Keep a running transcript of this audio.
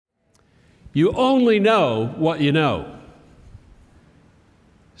You only know what you know,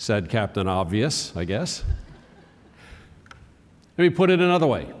 said Captain Obvious, I guess. Let me put it another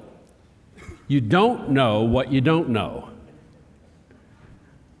way. You don't know what you don't know.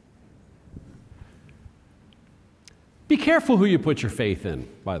 Be careful who you put your faith in,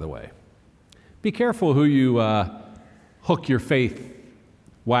 by the way. Be careful who you hook your faith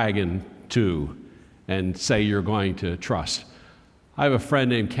wagon to and say you're going to trust. I have a friend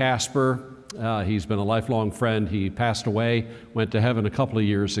named Casper. He's been a lifelong friend. He passed away, went to heaven a couple of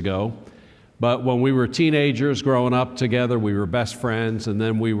years ago. But when we were teenagers growing up together, we were best friends, and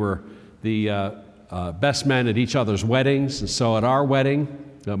then we were the best men at each other's weddings. And so at our wedding,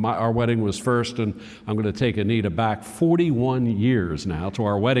 our wedding was first, and I'm going to take Anita back 41 years now to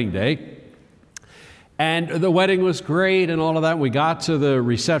our wedding day. And the wedding was great and all of that. We got to the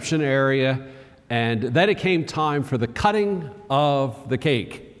reception area, and then it came time for the cutting of the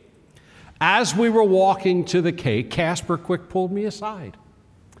cake. As we were walking to the cake, Casper quick pulled me aside.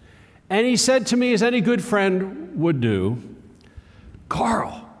 And he said to me, as any good friend would do,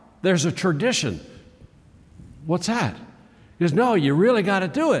 "Carl, there's a tradition." "What's that?" He goes, "No, you really got to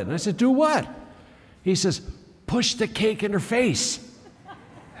do it." And I said, "Do what?" He says, "Push the cake in her face."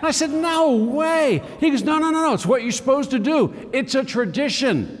 And I said, "No way." He goes, No, it's what you're supposed to do. It's a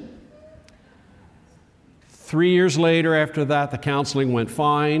tradition. 3 years later after that, the counseling went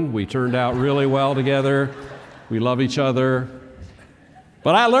fine. We turned out really well together. We love each other.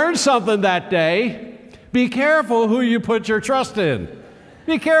 But I learned something that day. Be careful who you put your trust in.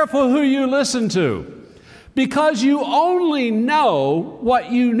 Be careful who you listen to. Because you only know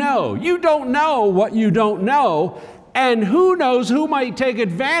what you know. You don't know what you don't know. And who knows who might take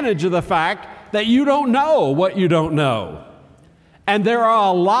advantage of the fact that you don't know what you don't know. And there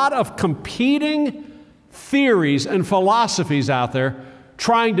are a lot of competing theories and philosophies out there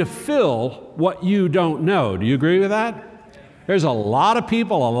trying to fill what you don't know. Do you agree with that? There's a lot of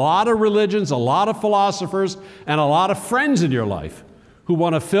people, a lot of religions, a lot of philosophers, and a lot of friends in your life who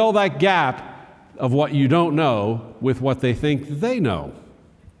want to fill that gap of what you don't know with what they think they know.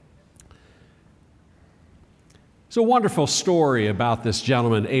 It's a wonderful story about this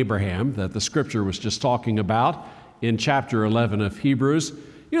gentleman, Abraham, that the scripture was just talking about in chapter 11 of Hebrews.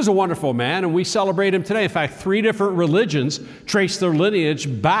 He was a wonderful man, and we celebrate him today. In fact, 3 different religions trace their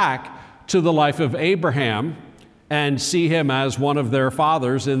lineage back to the life of Abraham and see him as one of their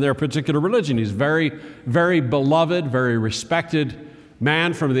fathers in their particular religion. He's very, very beloved, very respected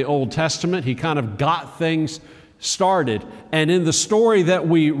man from the Old Testament. He kind of got things started. And in the story that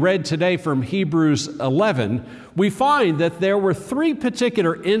we read today from Hebrews 11, we find that there were 3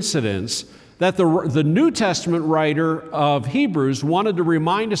 particular incidents that the New Testament writer of Hebrews wanted to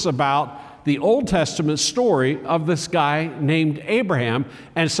remind us about the Old Testament story of this guy named Abraham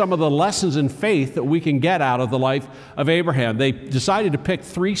and some of the lessons in faith that we can get out of the life of Abraham. They decided to pick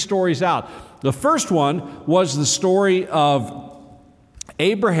 3 stories out. The first one was the story of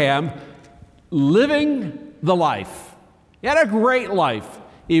Abraham living the life. He had a great life.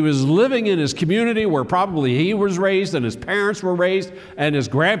 He was living in his community where probably he was raised and his parents were raised and his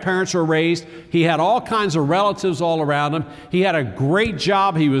grandparents were raised. He had all kinds of relatives all around him. He had a great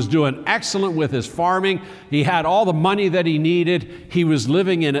job. He was doing excellent with his farming. He had all the money that he needed. He was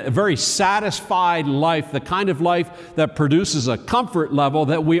living in a very satisfied life, the kind of life that produces a comfort level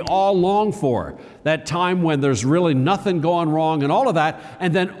that we all long for. That time when there's really nothing going wrong and all of that.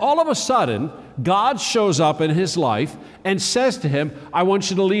 And then all of a sudden, God shows up in his life and says to him, "I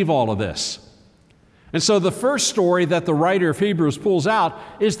want you to leave all of this." And so the first story that the writer of Hebrews pulls out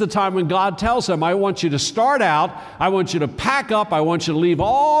is the time when God tells him, "I want you to start out, I want you to pack up, I want you to leave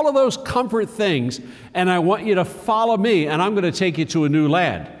all of those comfort things, and I want you to follow me, and I'm going to take you to a new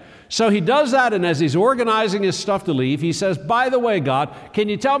land." So he does that, and as he's organizing his stuff to leave, he says, "By the way, God, can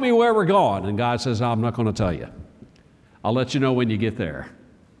you tell me where we're going?" And God says, "I'm not going to tell you. I'll let you know when you get there."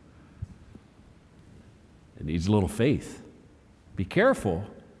 It needs a little faith. Be careful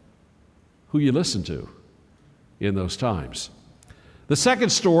who you listen to in those times. The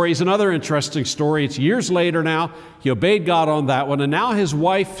second story is another interesting story. It's years later now. He obeyed God on that one, and now his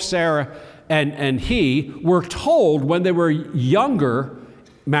wife, Sarah, and he were told when they were younger,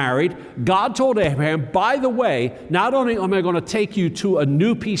 married, God told Abraham, "By the way, not only am I going to take you to a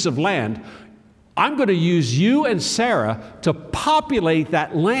new piece of land, I'm going to use you and Sarah to populate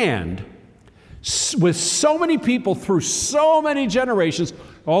that land with so many people through so many generations,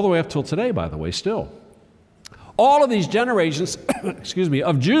 all the way up till today, by the way, still. All of these generations,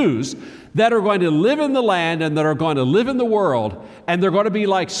 of Jews that are going to live in the land and that are going to live in the world, and they're going to be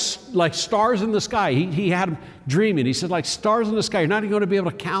like stars in the sky." He had them dreaming. He said, like stars in the sky. You're not even going to be able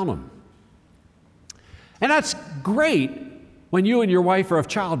to count them. And that's great when you and your wife are of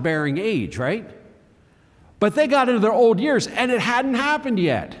childbearing age, right? But they got into their old years and it hadn't happened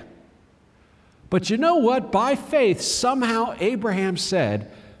yet. But you know what? By faith, somehow Abraham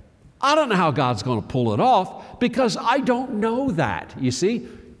said, I don't know how God's going to pull it off because I don't know that. You see,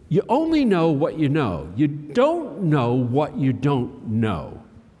 you only know what you know. You don't know what you don't know.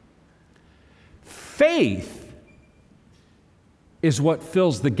 Faith is what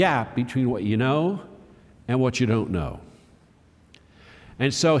fills the gap between what you know and what you don't know.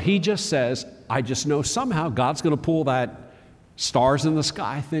 And so he just says, I just know somehow God's going to pull that stars in the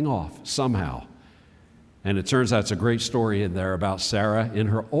sky thing off, somehow. And it turns out it's a great story in there about Sarah in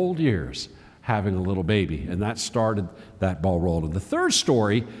her old years having a little baby. And that started that ball rolling. The third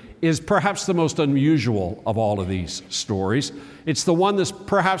story is perhaps the most unusual of all of these stories. It's the one that's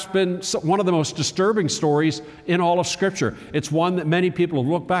perhaps been one of the most disturbing stories in all of Scripture. It's one that many people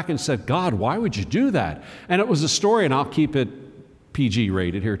have looked back and said, God, why would you do that? And it was a story, and I'll keep it PG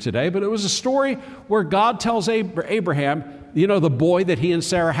rated here today, but it was a story where God tells Abraham, you know, the boy that he and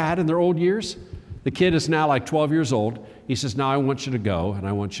Sarah had in their old years? The kid is now like 12 years old. He says, now I want you to go, and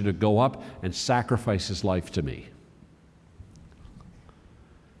I want you to go up and sacrifice his life to me.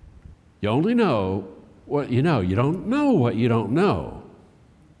 You only know what you know. You don't know what you don't know.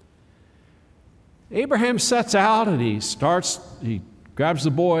 Abraham sets out, and he grabs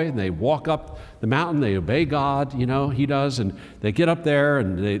the boy, and they walk up the mountain. They obey God, you know, he does, and they get up there,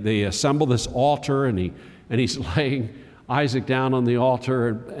 and they assemble this altar, and he's laying Isaac down on the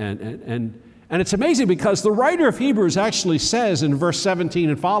altar, and it's amazing because the writer of Hebrews actually says in verse 17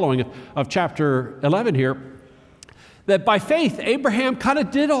 and following of chapter 11 here, that by faith, Abraham kind of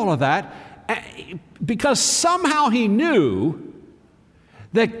did all of that because somehow he knew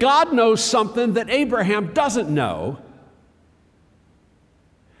that God knows something that Abraham doesn't know.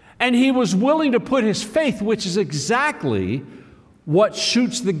 And he was willing to put his faith, which is exactly what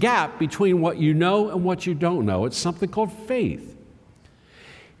shoots the gap between what you know and what you don't know. It's something called faith.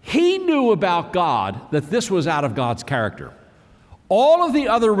 He knew about God that this was out of God's character. All of the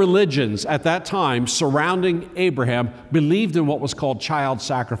other religions at that time surrounding Abraham believed in what was called child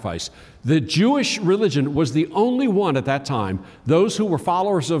sacrifice. The Jewish religion was the only one at that time. Those who were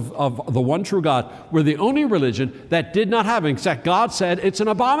followers of the one true God were the only religion that did not have it. In fact, God said it's an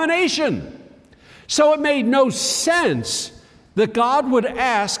abomination. So it made no sense that God would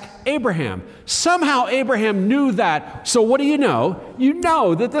ask Abraham. Somehow Abraham knew that. So what do you know? You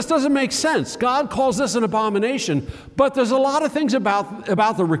know that this doesn't make sense. God calls this an abomination, but there's a lot of things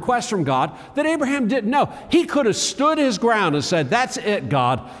about the request from God that Abraham didn't know. He could have stood his ground and said, that's it,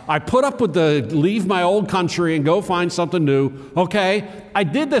 God. I put up with leave my old country and go find something new. Okay, I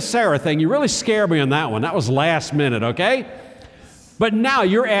did the Sarah thing. You really scared me on that one. That was last minute, okay? But now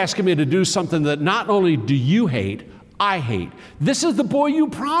you're asking me to do something that not only do you hate, I hate. This is the boy you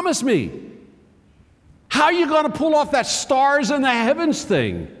promised me. How are you going to pull off that stars in the heavens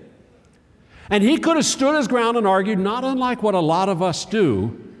thing? And he could have stood his ground and argued, not unlike what a lot of us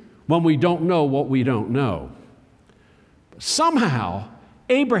do when we don't know what we don't know. Somehow,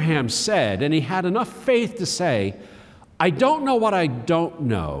 Abraham said, and he had enough faith to say, I don't know what I don't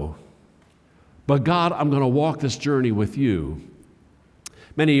know, but God, I'm going to walk this journey with you.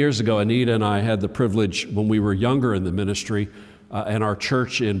 Many years ago, Anita and I had the privilege, when we were younger in the ministry, and our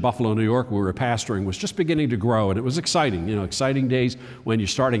church in Buffalo, New York, where we were pastoring, was just beginning to grow, and it was exciting. You know, exciting days when you're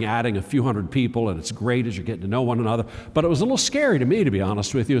starting adding a few hundred people, and it's great as you're getting to know one another. But it was a little scary to me, to be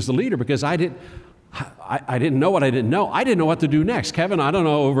honest with you, as the leader, because I didn't know what I didn't know. I didn't know what to do next. Kevin, I don't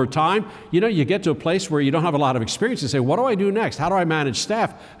know, over time, you know, you get to a place where you don't have a lot of experience. You say, what do I do next? How do I manage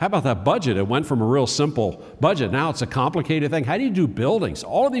staff? How about that budget? It went from a real simple budget. Now it's a complicated thing. How do you do buildings?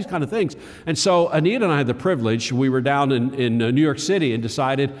 All of these kind of things. And so Anita and I had the privilege. We were down in New York City and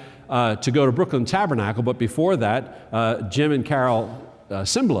decided to go to Brooklyn Tabernacle. But before that, Jim and Carol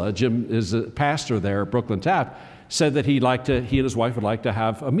Simbla, Jim is a pastor there at Brooklyn Tab, said that he and his wife would like to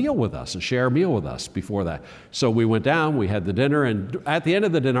have a meal with us, and share a meal with us before that. So we went down, we had the dinner, and at the end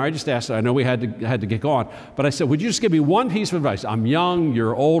of the dinner, I just asked, I know we had to get going, but I said, would you just give me one piece of advice? I'm young,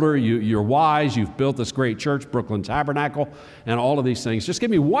 you're older, you're wise, you've built this great church, Brooklyn Tabernacle, and all of these things. Just give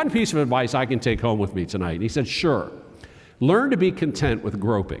me one piece of advice I can take home with me tonight. And he said, sure. Learn to be content with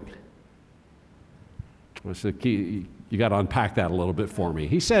groping. I said, you got to unpack that a little bit for me.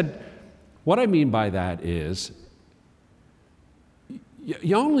 He said, what I mean by that is,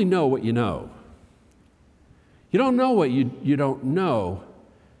 you only know what you know. You don't know what you don't know,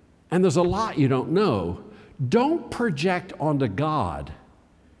 and there's a lot you don't know. Don't project onto God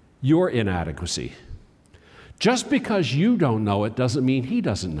your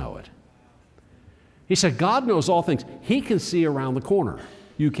He said, God knows all things. He can see around the corner.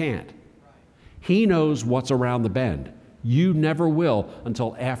 You can't. He knows what's around the bend. You never will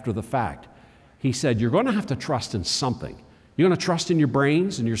until after the fact. He said, you're going to have to trust in something. You're going to trust in your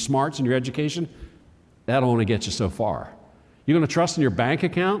brains and your smarts and your education? That'll only get you so far. You're going to trust in your bank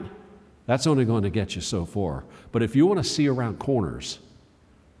account? That's only going to get you so far. But if you want to see around corners,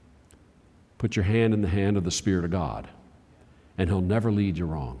 put your hand in the hand of the Spirit of God, and He'll never lead you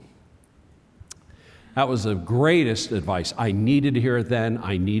wrong. That was the greatest advice. I needed to hear it then.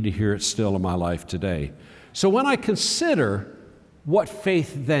 I need to hear it still in my life today. So when I consider what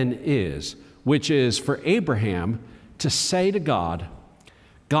faith then is, which is for Abraham to say to God,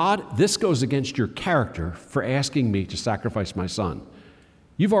 God, this goes against your character for asking me to sacrifice my son.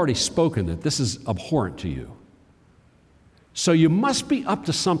 You've already spoken that this is abhorrent to you. So you must be up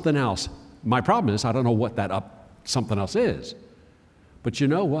to something else. My problem is I don't know what that something else is. But you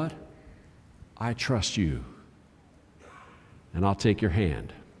know what? I trust you, and I'll take your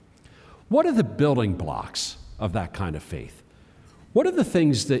hand. What are the building blocks of that kind of faith? What are the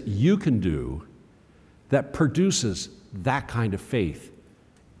things that you can do that produces that kind of faith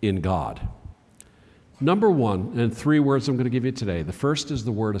in God? Number one, and 3 words I'm going to give you today. The first is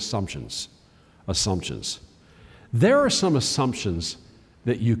the word assumptions. Assumptions. There are some assumptions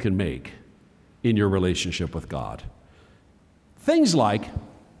that you can make in your relationship with God. Things like,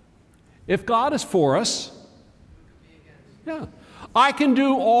 if God is for us, yeah, I can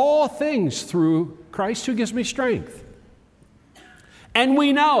do all things through Christ who gives me strength. And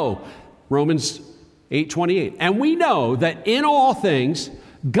we know, Romans 8:28, and we know that in all things,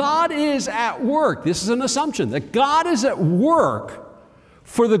 God is at work. This is an assumption, that God is at work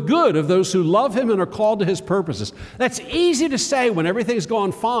for the good of those who love Him and are called to His purposes. That's easy to say when everything's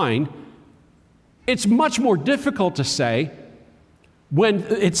gone fine. It's much more difficult to say when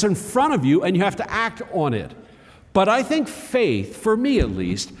it's in front of you and you have to act on it. But I think faith, for me at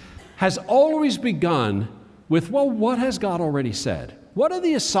least, has always begun with, well, what has God already said? What are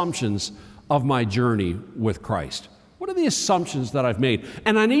the assumptions of my journey with Christ? What are the assumptions that I've made?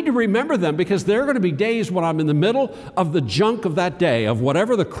 And I need to remember them because there are going to be days when I'm in the middle of the junk of that day, of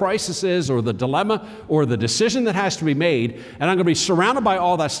whatever the crisis is or the dilemma or the decision that has to be made, and I'm going to be surrounded by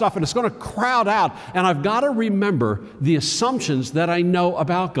all that stuff, and it's going to crowd out, and I've got to remember the assumptions that I know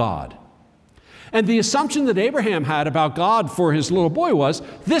about God. And the assumption that Abraham had about God for his little boy was,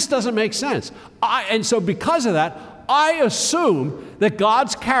 this doesn't make sense. And so because of that, I assume that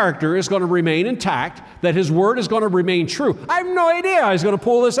God's character is going to remain intact, that His word is going to remain true. I have no idea how He's going to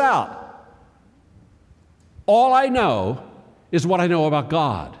pull this out. All I know is what I know about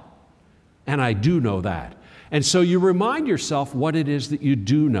God, and I do know that. And so you remind yourself what it is that you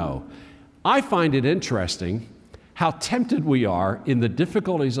do know. I find it interesting how tempted we are in the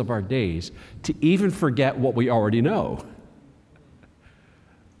difficulties of our days to even forget what we already know.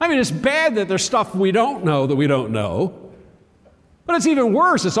 I mean, it's bad that there's stuff we don't know that we don't know, but it's even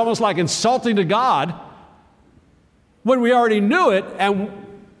worse. It's almost like insulting to God when we already knew it and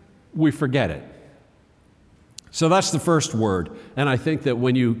we forget it. So that's the first word. And I think that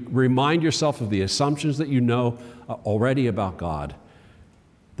when you remind yourself of the assumptions that you know already about God,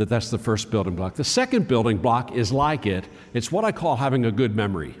 that's the first building block. The second building block is like it. It's what I call having a good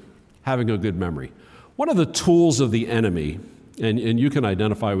memory. Having a good memory. One of the tools of the enemy, and you can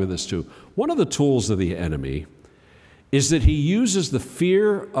identify with this too, one of the tools of the enemy is that he uses the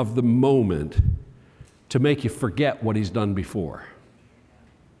fear of the moment to make you forget what he's done before.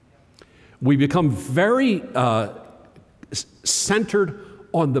 We become very centered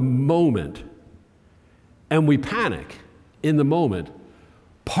on the moment, and we panic in the moment,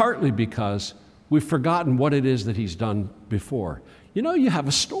 partly because we've forgotten what it is that he's done before. You know, you have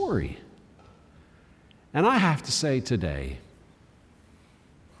a story. And I have to say today,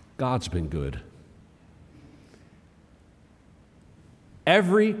 God's been good.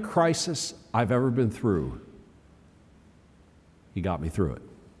 Every crisis I've ever been through, He got me through it.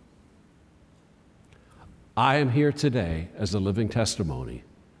 I am here today as a living testimony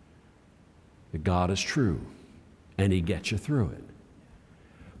that God is true, and He gets you through it.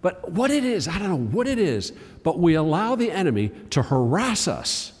 But what it is, I don't know what it is, but we allow the enemy to harass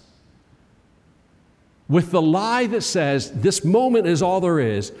us with the lie that says this moment is all there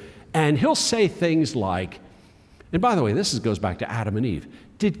is, and he'll say things like, and by the way, this goes back to Adam and Eve.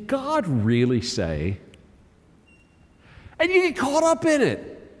 Did God really say? And you get caught up in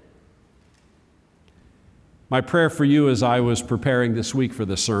it. My prayer for you as I was preparing this week for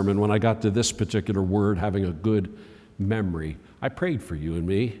this sermon, when I got to this particular word, having a good memory, I prayed for you and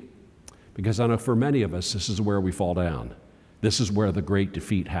me, because I know for many of us, this is where we fall down. This is where the great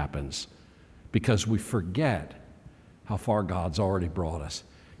defeat happens, because we forget how far God's already brought us.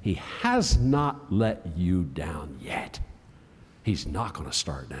 He has not let you down yet. He's not going to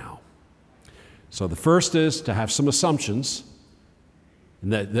start now. So the first is to have some assumptions.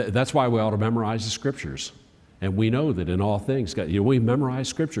 And that's why we ought to memorize the Scriptures. And we know that in all things, we memorize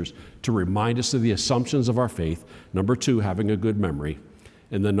Scriptures to remind us of the assumptions of our faith. Number 2, having a good memory.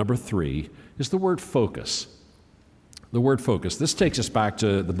 And then number 3 is the word focus. The word focus. This takes us back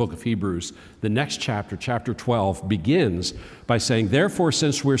to the book of Hebrews. The next chapter, chapter 12, begins by saying, therefore,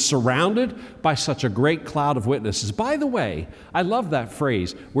 since we're surrounded by such a great cloud of witnesses. By the way, I love that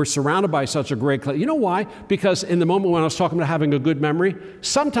phrase. We're surrounded by such a great cloud. You know why? Because in the moment when I was talking about having a good memory,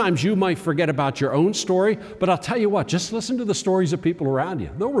 sometimes you might forget about your own story, but I'll tell you what, just listen to the stories of people around you.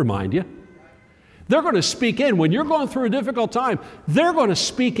 They'll remind you. They're going to speak in. When you're going through a difficult time, they're going to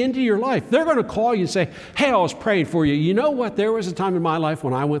speak into your life. They're going to call you and say, hey, I was praying for you. You know what? There was a time in my life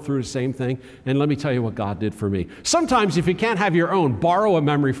when I went through the same thing, and let me tell you what God did for me. Sometimes if you can't have your own, borrow a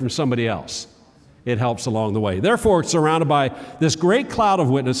memory from somebody else. It helps along the way. Therefore, surrounded by this great cloud of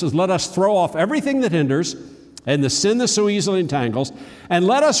witnesses, let us throw off everything that hinders and the sin that so easily entangles, and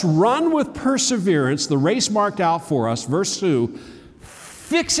let us run with perseverance the race marked out for us. Verse 2,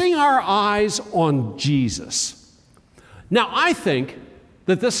 fixing our eyes on Jesus. Now, I think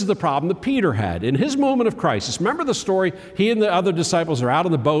that this is the problem that Peter had. In his moment of crisis, remember the story? He and the other disciples are out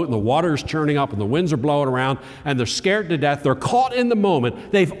on the boat, and the water is churning up, and the winds are blowing around, and they're scared to death. They're caught in the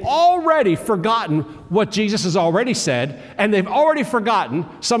moment. They've already forgotten what Jesus has already said, and they've already forgotten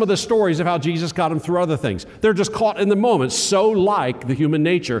some of the stories of how Jesus got them through other things. They're just caught in the moment, so like the human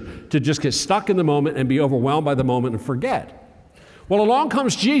nature to just get stuck in the moment and be overwhelmed by the moment and forget. Well, along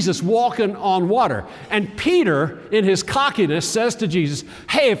comes Jesus walking on water. And Peter, in his cockiness, says to Jesus,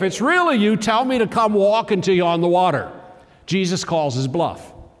 hey, if it's really you, tell me to come walking to you on the water. Jesus calls his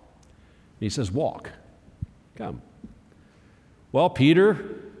bluff. He says, walk. Come. Well,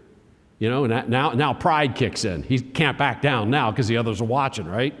 Peter, now pride kicks in. He can't back down now because the others are watching,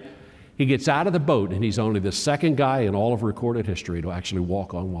 right? He gets out of the boat, and he's only the second guy in all of recorded history to actually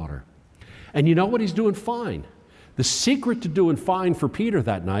walk on water. And you know what? He's doing fine. The secret to doing fine for Peter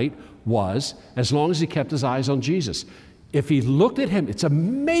that night was as long as he kept his eyes on Jesus. If he looked at him, it's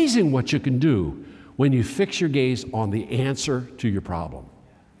amazing what you can do when you fix your gaze on the answer to your problem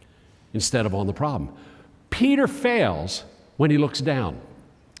instead of on the problem. Peter fails when he looks down.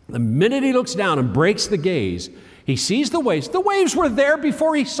 The minute he looks down and breaks the gaze, he sees the waves. The waves were there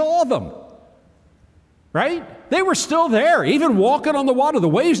before he saw them, right? They were still there. Even walking on the water, the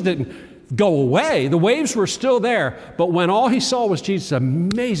waves didn't go away. The waves were still there, but when all he saw was Jesus,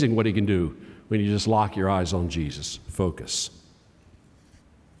 amazing what he can do when you just lock your eyes on Jesus. Focus.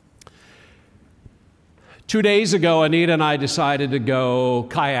 2 days ago, Anita and I decided to go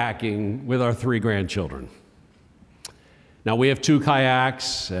kayaking with our 3 grandchildren. Now, we have 2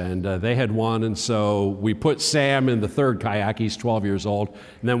 kayaks, and they had one, and so we put Sam in the 3rd kayak. He's 12 years old,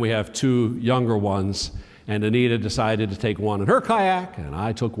 and then we have 2 younger ones. And Anita decided to take one in her kayak, and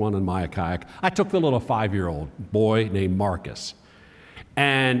I took one in my kayak. I took the little 5-year-old boy named Marcus.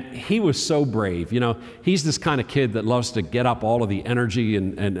 And he was so brave. He's this kind of kid that loves to get up all of the energy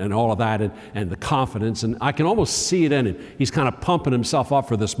and all of that and the confidence. And I can almost see it in him. He's kind of pumping himself up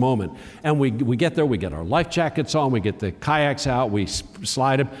for this moment. And we get there, we get our life jackets on, we get the kayaks out, we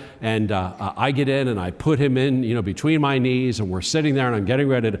slide him, and I get in and I put him in, between my knees, and we're sitting there and I'm getting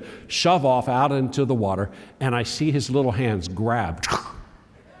ready to shove off out into the water, and I see his little hands grab.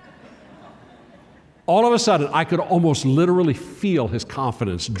 All of a sudden, I could almost literally feel his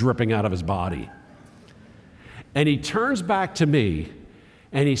confidence dripping out of his body. And he turns back to me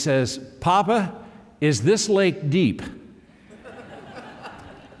and he says, Papa, is this lake deep?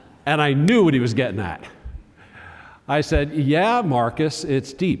 And I knew what he was getting at. I said, yeah, Marcus,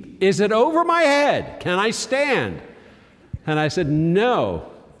 it's deep. Is it over my head? Can I stand? And I said, no.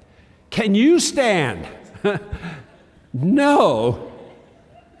 Can you stand? No.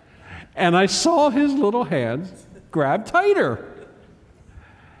 And I saw his little hands grab tighter.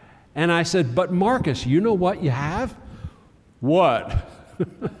 And I said, but Marcus, you know what you have? What?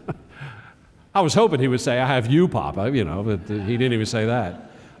 I was hoping he would say, I have you, Papa, but he didn't even say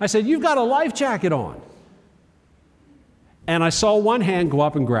that. I said, you've got a life jacket on. And I saw one hand go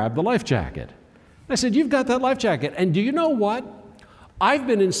up and grab the life jacket. I said, you've got that life jacket. And do you know what? I've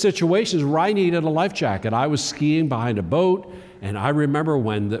been in situations where I needed a life jacket. I was skiing behind a boat, and I remember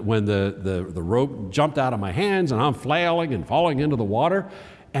when the rope jumped out of my hands, and I'm flailing and falling into the water.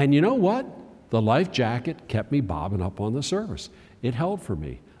 And you know what? The life jacket kept me bobbing up on the surface. It held for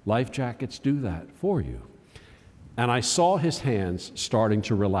me. Life jackets do that for you. And I saw his hands starting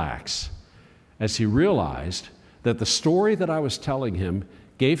to relax. as he realized that the story that I was telling him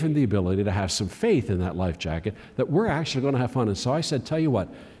gave him the ability to have some faith in that life jacket, that we're actually going to have fun. And so I said, tell you what,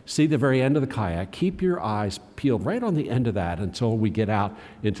 see the very end of the kayak, keep your eyes peeled right on the end of that until we get out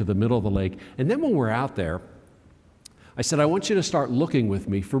into the middle of the lake. And then when we're out there, I said, I want you to start looking with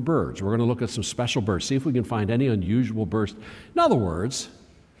me for birds. We're going to look at some special birds, see if we can find any unusual birds. In other words,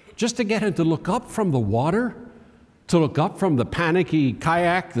 just to get him to look up from the water, to look up from the panicky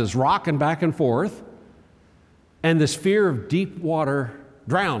kayak that's rocking back and forth, and this fear of deep water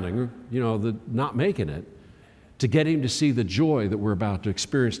drowning, the not making it, to get him to see the joy that we're about to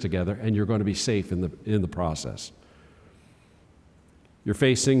experience together, and you're going to be safe in the process. You're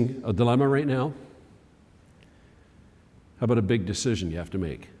facing a dilemma right now. How about a big decision you have to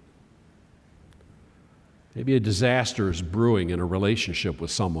make? Maybe a disaster is brewing in a relationship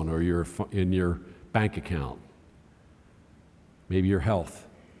with someone, or in your bank account. Maybe your health.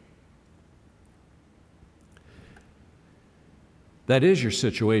 That is your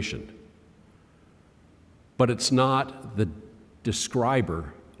situation, but it's not the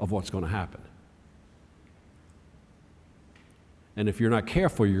describer of what's going to happen. And if you're not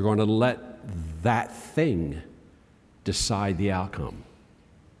careful, you're going to let that thing decide the outcome.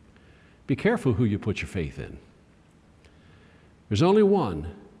 Be careful who you put your faith in. There's only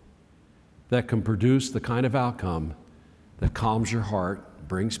one that can produce the kind of outcome that calms your heart,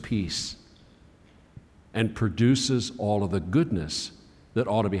 brings peace, and produces all of the goodness that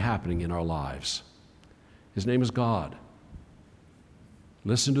ought to be happening in our lives. His name is God.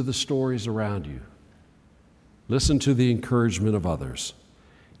 Listen to the stories around you. Listen to the encouragement of others.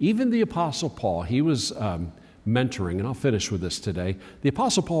 Even the Apostle Paul, he was mentoring, and I'll finish with this today. The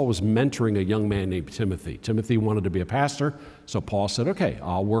Apostle Paul was mentoring a young man named Timothy. Timothy wanted to be a pastor, so Paul said, okay,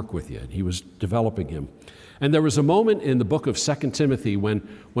 I'll work with you. And he was developing him. And there was a moment in the book of 2 Timothy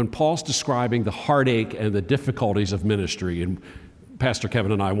when Paul's describing the heartache and the difficulties of ministry, and Pastor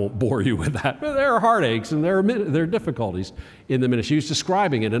Kevin and I won't bore you with that, but there are heartaches and there are difficulties in the ministry. He was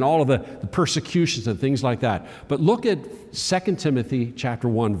describing it and all of the persecutions and things like that. But look at 2 Timothy chapter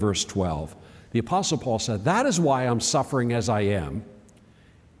 1, verse 12. The Apostle Paul said, that is why I'm suffering as I am.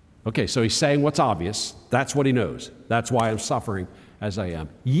 Okay, so he's saying what's obvious. That's what he knows. That's why I'm suffering as I am.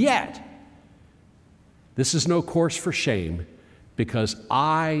 Yet, this is no cause for shame, because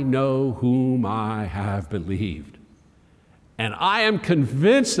I know whom I have believed. And I am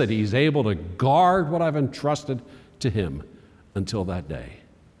convinced that he's able to guard what I've entrusted to him until that day.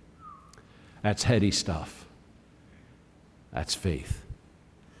 That's heady stuff. That's faith.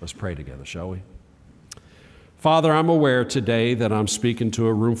 Let's pray together, shall we? Father, I'm aware today that I'm speaking to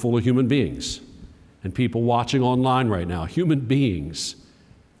a room full of human beings and people watching online right now, human beings.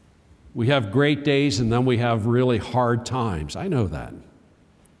 We have great days and then we have really hard times. I know that.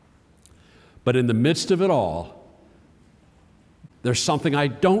 But in the midst of it all, there's something I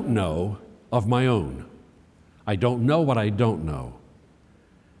don't know of my own. I don't know what I don't know.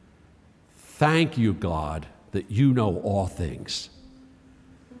 Thank you, God, that you know all things.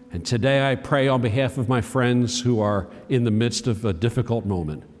 And today I pray on behalf of my friends who are in the midst of a difficult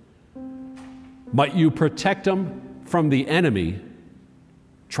moment. Might you protect them from the enemy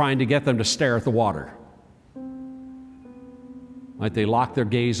trying to get them to stare at the water. Might they lock their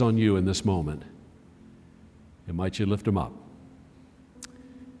gaze on you in this moment. And might you lift them up.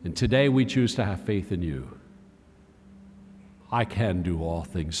 And today we choose to have faith in you. I can do all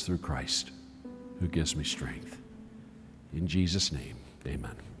things through Christ who gives me strength. In Jesus' name,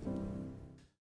 amen.